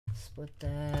with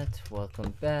that.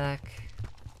 Welcome back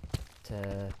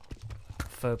to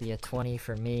Phobia 20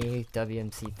 for me,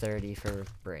 WMC 30 for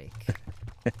break.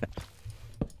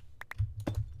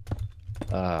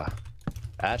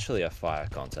 Actually a fire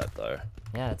concept though.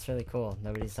 Yeah, it's really cool.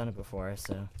 Nobody's done it before,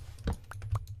 so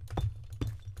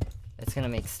it's gonna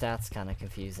make stats kind of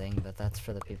confusing, but that's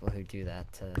for the people who do that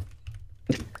to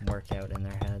work out in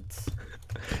their heads.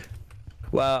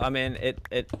 Well, I mean,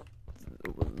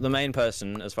 the main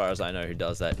person, as far as I know, who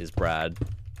does that is Brad.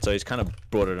 So he's kind of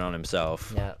brought it on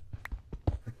himself. Yeah.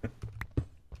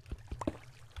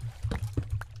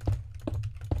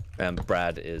 And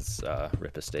Brad is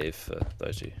Ripper Steve, for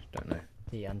those who don't know.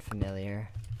 The unfamiliar.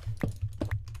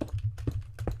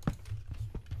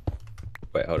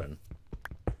 Wait, hold on.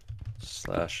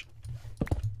 Slash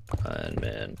Iron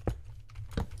Man.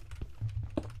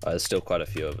 There's still quite a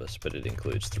few of us, but it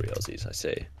includes 3 Aussies, I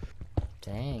see.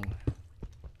 Dang.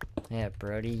 Yeah,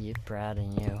 Brody, you, Brad,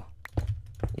 and you.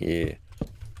 Yeah.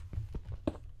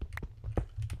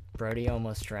 Brody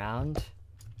almost drowned.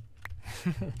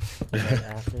 Right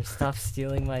after, stop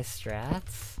stealing my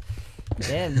strats.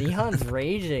 Damn, Neon's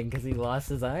raging because he lost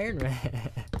his Iron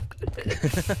Man.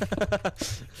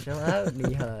 Chill out,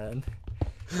 Neon.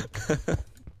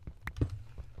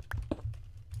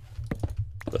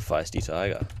 The feisty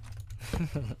tiger.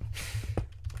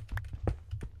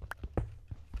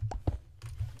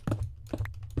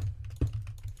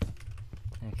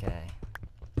 Okay.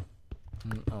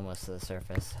 I'm almost to the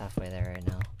surface, halfway there right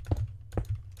now.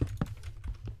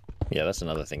 Yeah, that's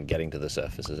another thing. Getting to the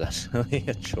surface is actually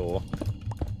a chore.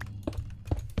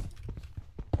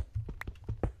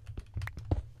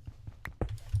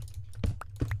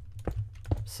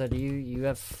 So do you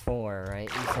have 4, right,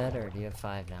 you said, or do you have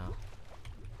 5 now?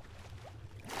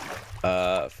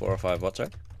 4 or 5 what, sorry?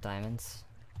 Diamonds?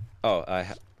 Oh, I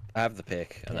have the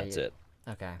pick, and Yeah, that's it.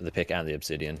 Okay. The pick and the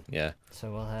obsidian, yeah.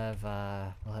 So we'll have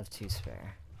 2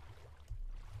 spare.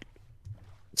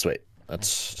 Sweet.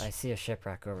 That's I see a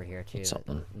shipwreck over here too.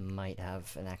 something. That might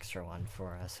have an extra one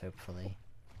for us, hopefully.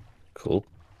 Cool.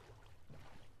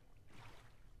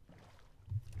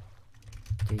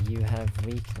 Do you have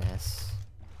weakness?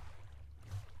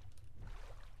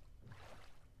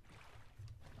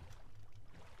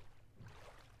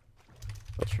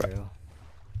 True.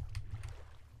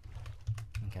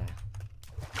 Okay.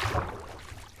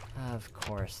 Of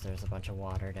course, there's a bunch of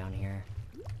water down here.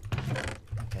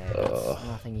 Okay, that's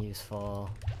nothing useful.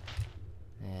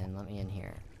 And let me in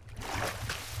here.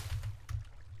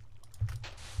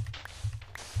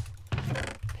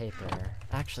 Paper.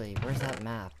 Actually, where's that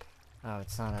map? Oh,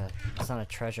 it's not a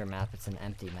treasure map, it's an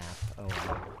empty map. Oh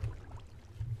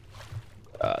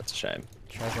well. It's a shame.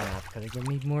 Treasure map could have given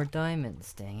me more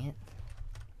diamonds, dang it.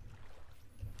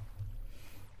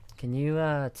 Can you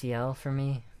TL for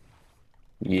me?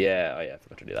 Yeah, oh yeah, I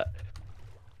forgot to do that.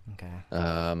 Okay.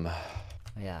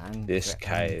 Yeah, I'm this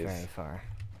cave. I'm very far.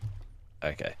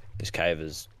 Okay, this cave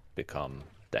has become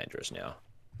dangerous now.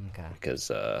 Okay.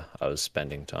 Because I was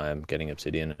spending time getting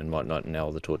obsidian and whatnot, and now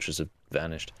all the torches have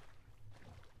vanished.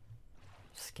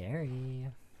 Scary.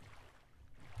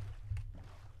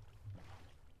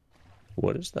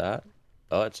 What is that?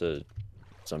 Oh, it's a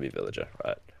zombie villager,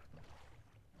 right?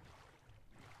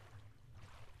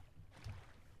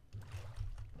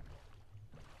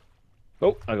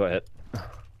 Oh, I got hit.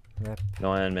 Rip.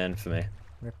 No Iron Man for me.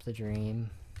 Rip the dream.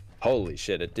 Holy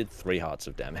shit, it did 3 hearts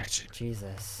of damage.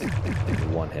 Jesus.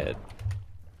 1 hit.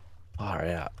 Far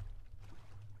out.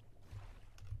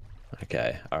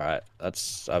 Okay, alright.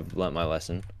 I've learnt my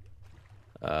lesson.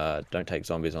 Don't take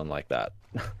zombies on like that.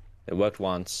 It worked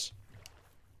once.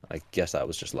 I guess that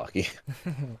was just lucky.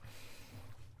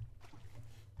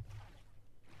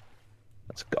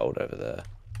 That's gold over there.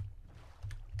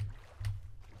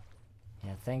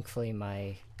 Yeah, thankfully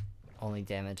my only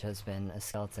damage has been a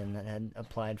skeleton that had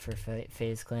applied for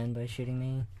FaZe Clan by shooting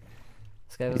me.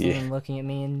 This guy wasn't even looking at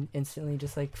me and instantly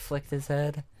just like flicked his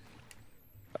head.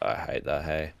 I hate that,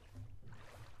 hey.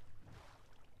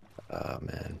 Oh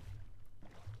man.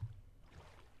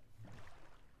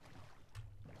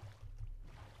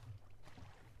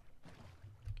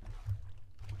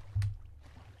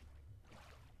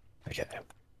 Okay.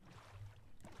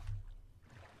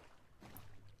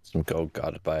 Some gold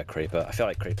guarded by a creeper. I feel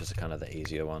like creepers are kind of the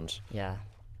easier ones. Yeah.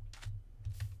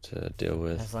 To deal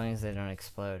with. As long as they don't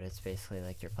explode, it's basically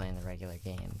like you're playing the regular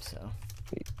game, so.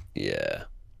 Yeah.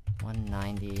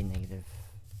 190 negative.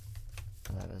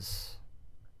 Oh, that was.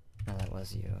 No, that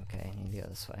was you. Okay, I need to go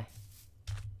this way.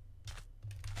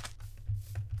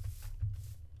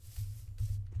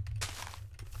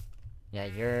 Yeah,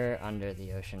 you're under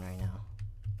the ocean right now.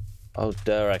 Oh,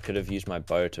 duh, I could have used my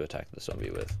bow to attack the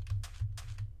zombie with.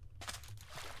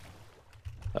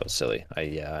 That was silly.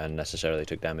 Yeah, I unnecessarily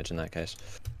took damage in that case.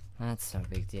 That's no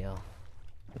big deal.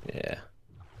 Yeah.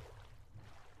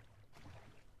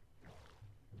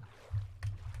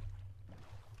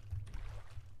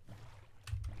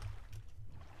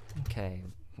 Okay,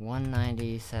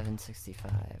 190,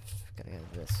 765. Gotta go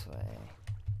this way.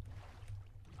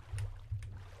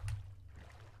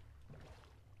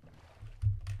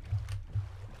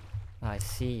 Oh, I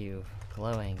see you.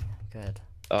 Glowing. Good.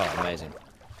 Oh, amazing.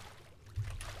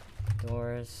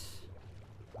 Doors.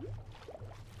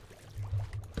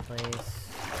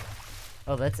 Place.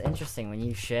 Oh, that's interesting. When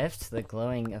you shift, the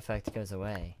glowing effect goes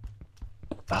away.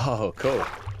 Oh, cool.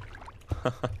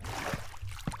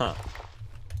 Huh.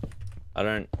 I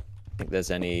don't think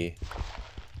there's any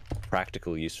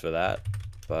practical use for that,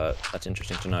 but that's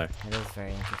interesting to know. It is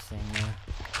very interesting, yeah.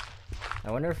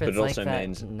 I wonder if But it's it like also that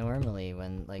means... normally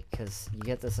when, like, because you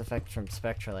get this effect from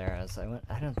spectral arrows.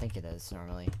 I don't think it is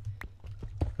normally.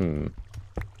 Hmm.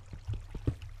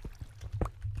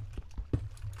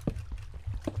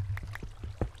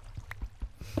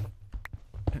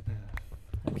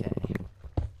 Okay.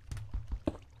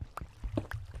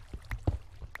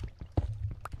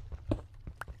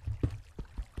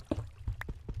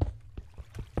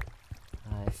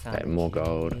 I found Okay, a more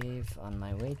gold. cave on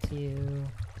my way to you.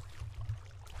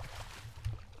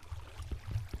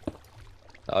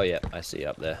 Oh, yeah, I see you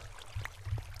up there.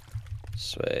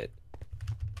 Sweet.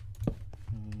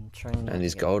 Trying not And to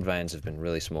these get... gold veins have been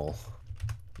really small.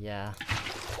 Yeah.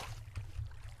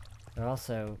 They're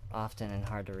also often in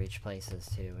hard to reach places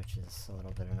too, which is a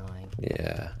little bit annoying.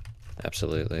 Yeah,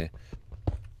 absolutely.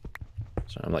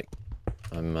 So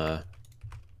I'm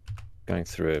going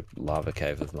through a lava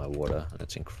cave with my water, and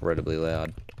it's incredibly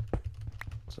loud.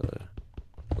 So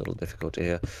a little difficult to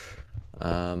hear.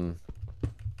 Fuck,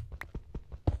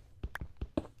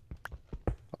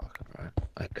 alright.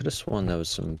 I could have sworn there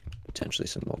was potentially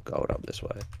some more gold up this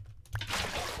way.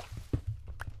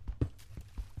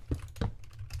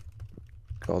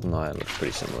 Gold and iron looks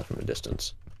pretty similar from a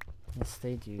distance. Yes,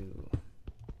 they do.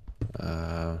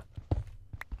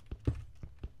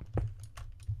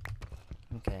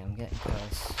 Okay, I'm getting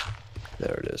close.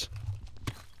 There it is.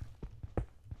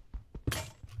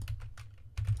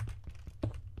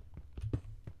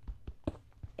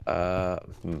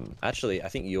 Actually, I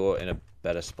think you're in a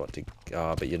better spot to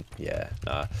go, but yeah,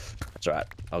 nah, that's alright.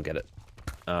 I'll get it.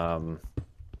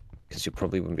 Because you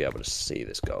probably wouldn't be able to see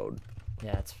this gold.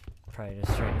 Yeah, it's probably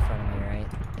just right in front of me, right?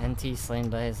 NT slain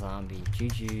by a zombie.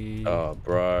 GG. Oh,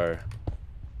 bro.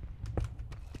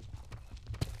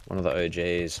 One of the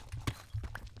OGs.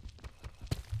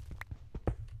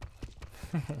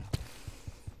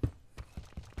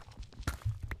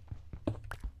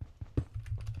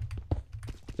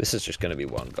 This is just going to be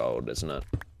one gold, isn't it?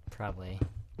 Probably.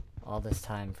 All this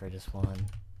time for just one.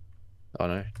 Oh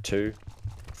no, 2,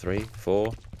 3,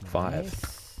 4, 5.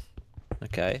 Nice.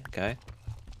 Okay, okay.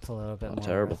 It's a little bit Not more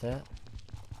terrible. worth it.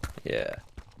 Yeah.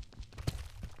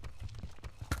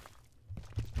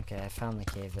 Okay, I found the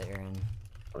cave that you're in.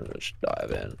 I'll just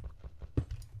dive in.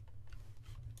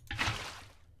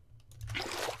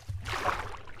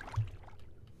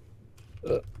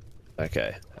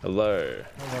 Okay. Hello.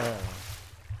 Hello.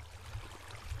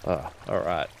 Oh,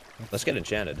 alright. Let's get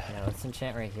enchanted. Yeah, let's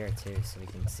enchant right here too, so we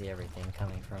can see everything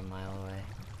coming from a mile away.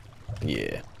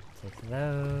 Yeah. Take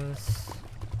those.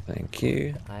 Thank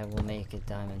you. I will make a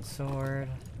diamond sword.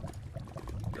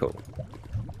 Cool.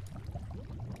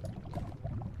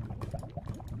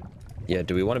 Yeah,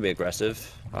 do we want to be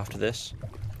aggressive after this?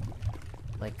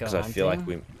 Like go Because hunting? I feel like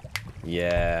we...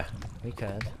 Yeah. We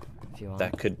could, if you want.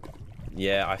 That could...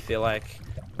 Yeah, I feel like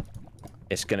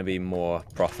it's going to be more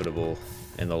profitable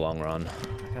in the long run.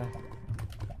 Okay.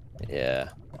 Yeah.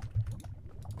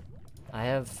 I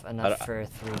have enough for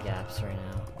 3 gaps right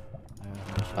now. I don't know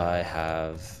how much you I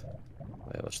have...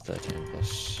 Wait, what's 13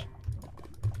 plus...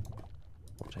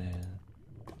 14...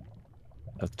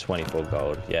 I have 24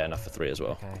 gold. Yeah, enough for 3 as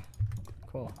well. Okay.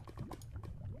 Cool.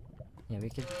 Yeah, we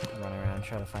could run around,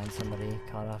 try to find somebody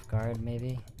caught off guard,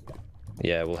 maybe.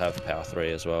 Yeah, we'll have power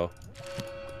 3 as well.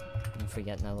 And if we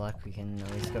get no luck, we can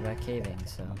at least go back caving,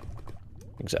 so...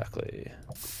 Exactly.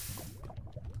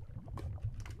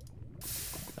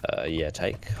 Yeah,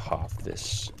 take half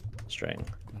this string.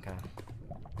 Okay.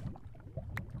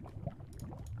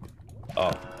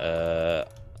 Oh,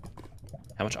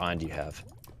 how much iron do you have?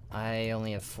 I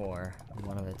only have 4.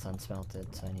 One of it's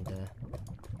unsmelted, so I need to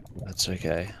That's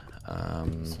okay.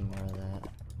 do some more of that.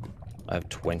 I have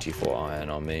 24 iron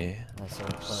on me. Oh, so we're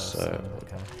close. So- then,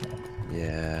 okay.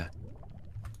 Yeah.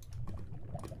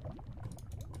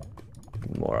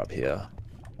 more up here.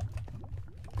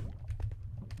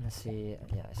 Let's see.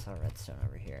 Yeah, I saw redstone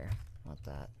over here. Want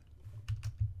that.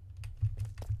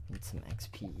 Need some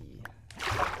XP.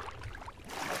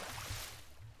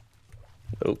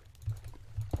 Oh.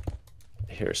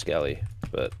 I hear a skelly,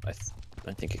 but I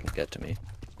don't think it can get to me.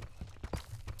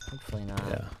 Hopefully not.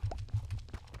 Yeah.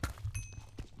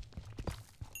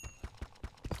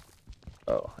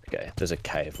 Oh, okay. There's a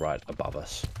cave right above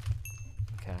us.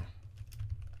 Okay.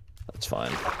 That's fine.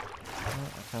 Well,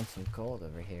 I found some gold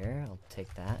over here. I'll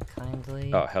take that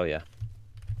kindly. Oh, hell yeah.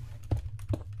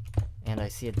 And I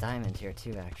see a diamond here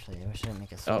too, actually. I wish I didn't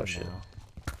make a sword shit.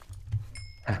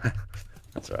 now.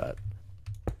 That's right.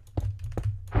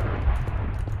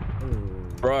 Ooh.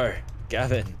 Bro,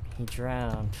 Gavin. He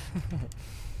drowned.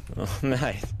 Oh, mate.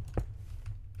 I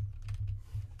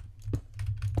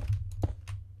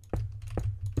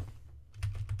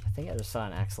think I just saw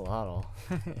an axolotl.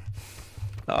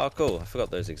 Oh, cool. I forgot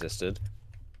those existed.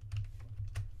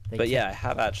 But yeah, I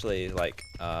have actually, like,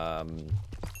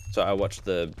 so I watched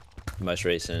the most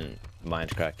recent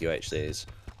Mindcrack UHCs.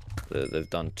 They've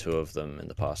done 2 of them in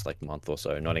the past, like, month or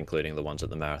so, not including the ones at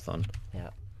the marathon. Yeah.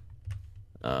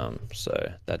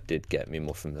 So that did get me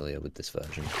more familiar with this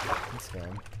version. That's good.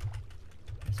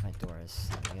 Where's my doors?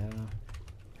 There we go.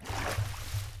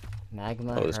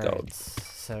 Magma hurts. Gold.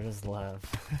 So does love.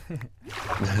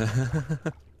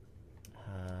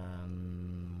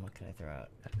 What can I throw out?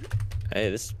 Hey,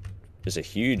 this is a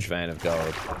huge vein of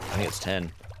gold. I think it's 10.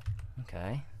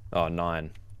 Okay. Oh,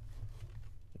 9.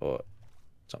 Or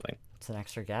something. It's an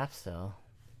extra gap still.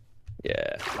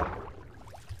 Yeah.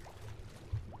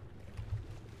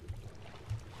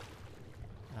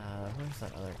 Where's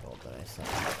that other gold that I saw?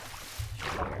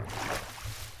 Here.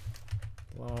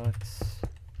 Blocks.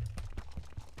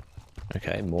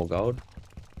 Okay, more gold.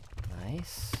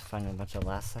 Nice. Finding a bunch of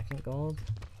last second gold.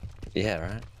 Yeah,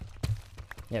 right.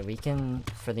 Yeah, we can,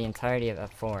 for the entirety of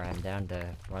F4, I'm down to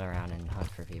run around and hunt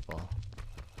for people.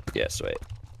 Yeah, sweet.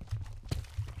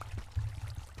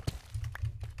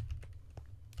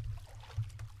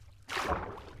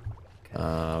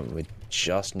 Okay. We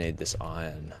just need this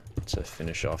iron to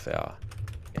finish off our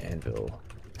anvil.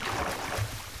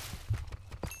 Have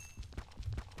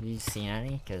you seen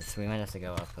any? Because we might have to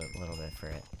go up a little bit for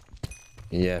it.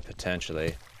 Yeah,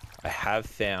 potentially. I have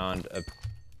found a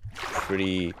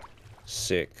pretty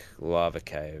sick lava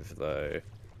cave, though.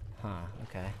 Huh,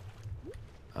 okay.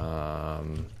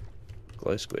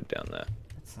 Glow squid down there.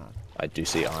 That's not... I do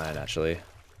see iron, actually,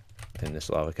 in this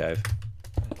lava cave.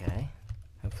 Okay.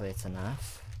 Hopefully it's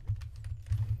enough.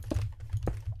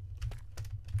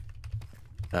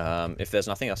 If there's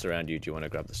nothing else around you, do you want to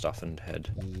grab the stuff and head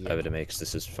over to me? Because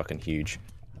this is fucking huge.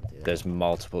 I'll do that. There's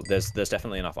multiple... There's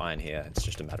definitely enough iron here. It's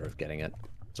just a matter of getting it.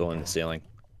 It's all in the ceiling.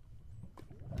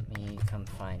 Let me come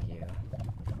find you.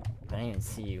 I don't even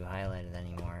see you highlighted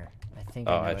anymore. I think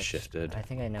Oh, I know I've which, shifted. I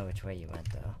think I know which way you went,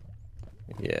 though.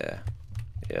 Yeah.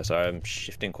 Yeah, so I'm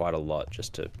shifting quite a lot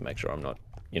just to make sure I'm not,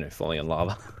 you know, falling in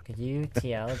lava. Could you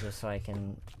TL just so I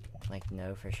can, like,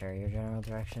 know for sure your general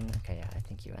direction? Okay, yeah, I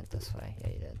think you went this way. Yeah,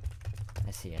 you did.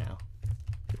 I see you now.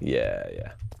 Yeah,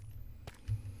 yeah.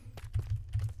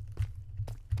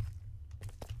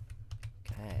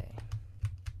 Okay.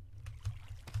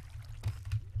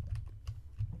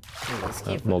 Ooh, this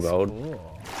cave more looks gold.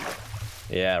 cool.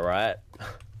 Yeah, right? I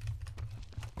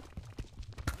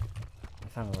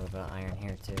found a little bit of iron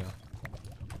here, too.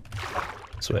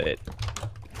 Sweet.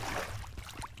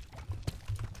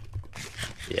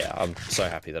 Yeah, I'm so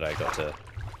happy that I got to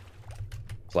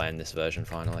play in this version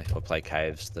finally, or play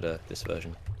caves that are this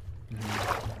version.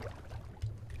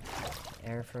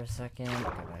 Air for a second,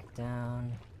 go back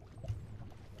down.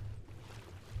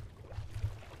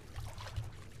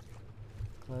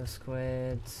 Glow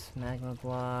squids, magma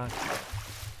block.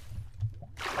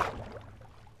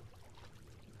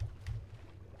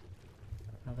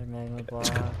 Another magma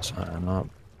block. Sign up.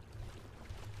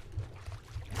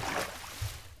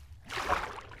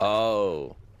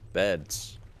 Oh,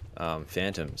 beds.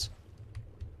 Phantoms.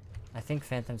 I think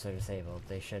phantoms are disabled.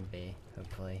 They should be,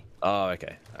 hopefully. Oh,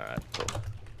 okay. Alright, cool.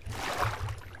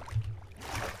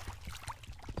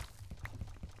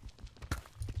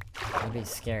 It'd be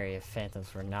scary if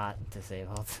phantoms were not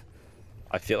disabled.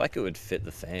 I feel like it would fit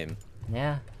the theme.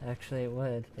 Yeah, actually it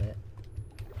would, but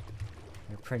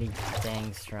they're pretty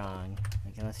dang strong.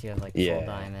 Like, unless you have like full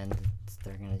diamond,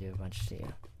 they're gonna do a bunch to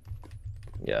you.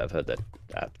 Yeah, I've heard that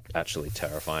actually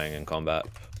terrifying in combat.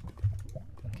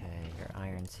 Okay, your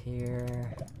iron's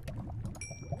here.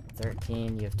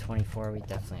 13, you have 24, we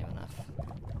definitely have enough.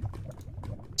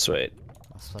 Sweet.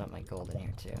 I'll split up my gold in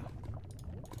here too.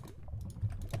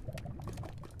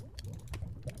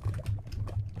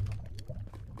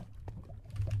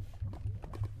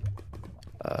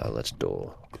 Let's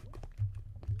door.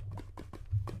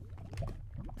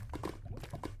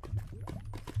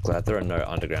 Glad there are no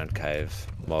underground cave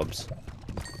mobs.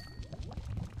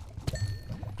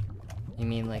 You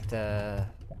mean like the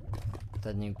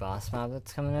new boss mob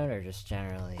that's coming out, or just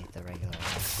generally the regular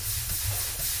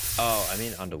ones? Oh, I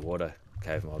mean underwater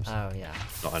cave mobs. Oh, yeah.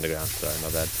 Not underground, sorry, my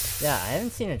bad. Yeah, I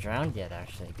haven't seen a drowned yet,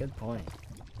 actually. Good point.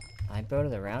 I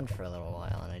boated around for a little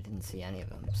while, and I didn't see any of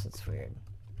them, so it's weird.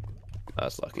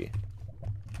 That's lucky.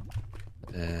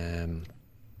 Alright,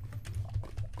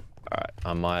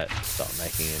 I might start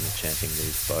making and enchanting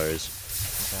these bows.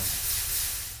 Okay.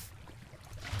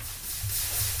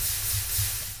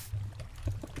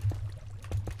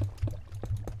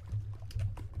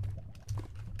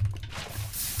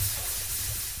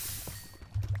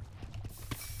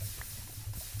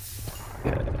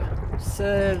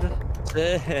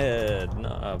 Sid!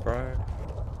 Nah, bro.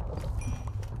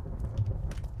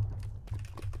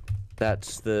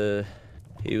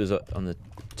 He was on the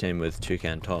team with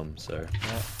Toucan Tom, so Yep.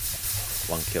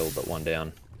 1 kill but 1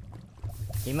 down.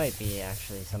 He might be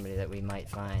actually somebody that we might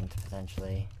find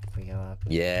potentially if we go up.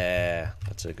 Yeah,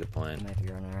 that's a good He plan. might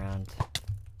be running around.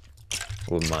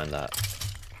 Wouldn't mind that.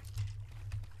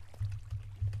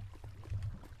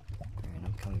 Alright,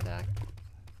 I'm coming back.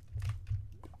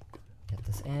 Get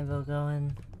this anvil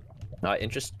going. No,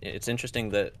 it's interesting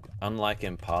that unlike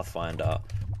in Pathfinder,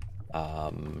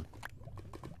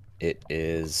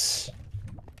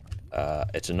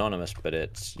 it's anonymous, but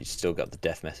you still got the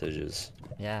death messages.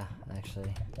 Yeah,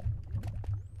 actually.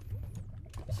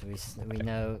 So we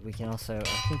know we can also, I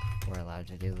think we're allowed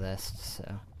to do lists,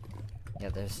 so yeah,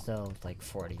 there's still like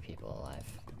 40 people alive.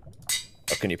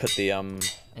 Oh, can you put the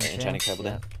enchanting Enchants? table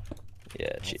down? Yep. Yeah,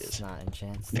 It's cheers. not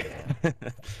enchants.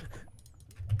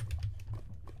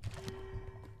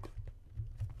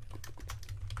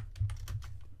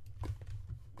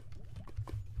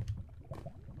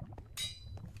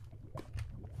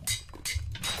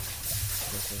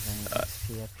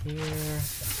 XP up here.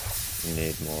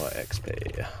 Need more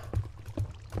XP.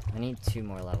 I need 2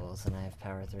 more levels and I have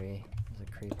power 3. There's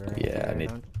a creeper right Yeah, there. I need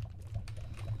Don't...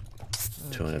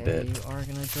 2 and a bit. You are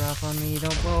gonna drop on me,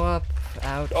 don't blow up.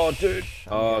 Ouch. Oh, dude.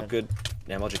 I'm Oh, good. good.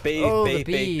 Now I'll just B. The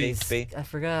bees. I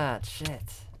forgot. Shit.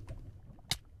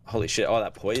 Holy shit. Oh,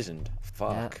 that poisoned.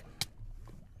 Fuck. Yep.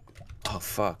 Oh,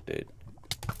 fuck, dude.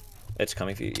 It's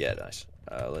coming for you. Yeah, nice.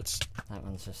 Let's... That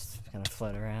one's just gonna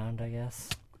float around, I guess.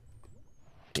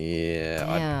 Yeah,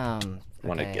 Damn. I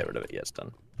want to Okay. get rid of it. Yeah, it's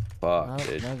done. Fuck, Well,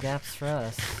 dude. no gaps for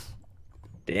us.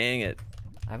 Dang it.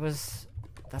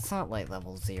 That's not like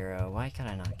level 0. Why can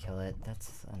I not kill it?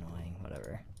 That's annoying.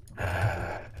 Whatever.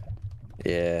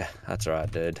 Yeah, that's right,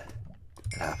 dude.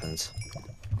 It happens.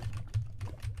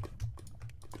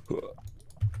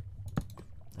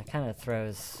 That kind of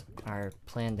throws our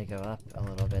plan to go up a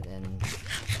little bit in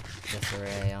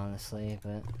disarray, honestly,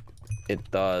 but It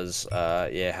does.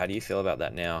 Yeah, how do you feel about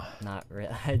that now? not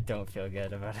really. I don't feel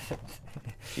good about it.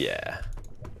 Yeah.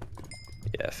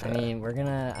 Yeah, fair. I mean, I'm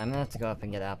gonna have to go up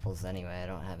and get apples anyway. I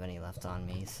don't have any left on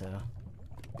me, so.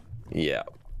 Yeah.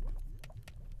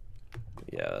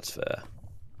 Yeah, that's fair.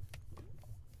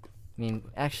 I mean,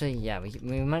 actually, yeah, we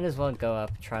might as well go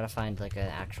up, try to find like an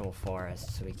actual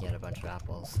forest so we can get a bunch of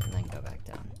apples, and then go back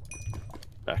down.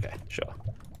 Okay, sure.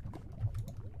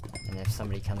 And if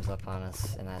somebody comes up on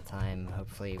us in that time,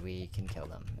 hopefully we can kill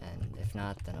them. And if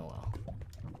not, then oh well.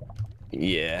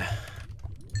 Yeah.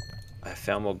 I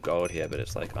found more gold here, but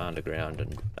it's like underground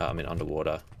and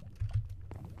underwater.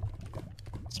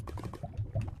 It's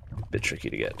a bit tricky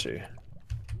to get to.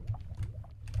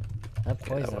 That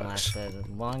Okay, that poison works.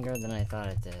 lasted longer than I thought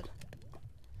it did.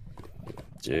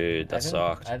 Dude, that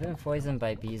sucked. I've been poisoned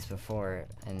by bees before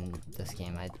in this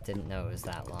game. I didn't know it was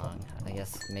that long. I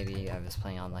guess maybe I was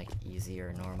playing on like easy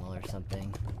or normal or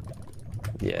something.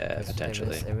 Yeah,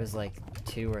 potentially. It was like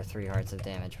 2 or 3 hearts of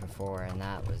damage before, and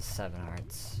that was 7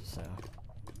 hearts, so.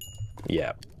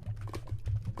 Yeah.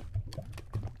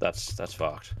 That's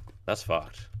fucked. That's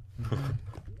fucked.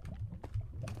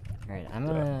 Alright, I'm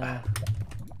gonna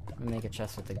make a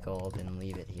chest with the gold and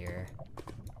leave it here.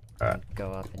 Alright.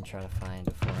 Go up and try to find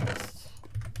a forest.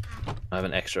 I have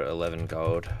an extra 11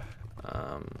 gold.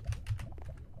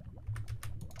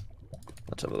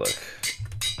 Let's have a look.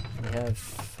 We have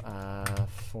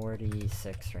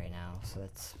 46 right now, so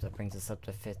that brings us up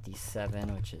to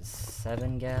 57, which is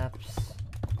 7 gaps.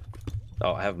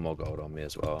 Oh, I have more gold on me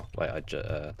as well. Like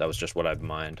that was just what I've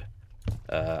mined.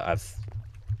 I've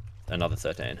another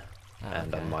 13,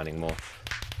 and Okay. I'm mining more.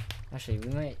 Actually, we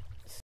might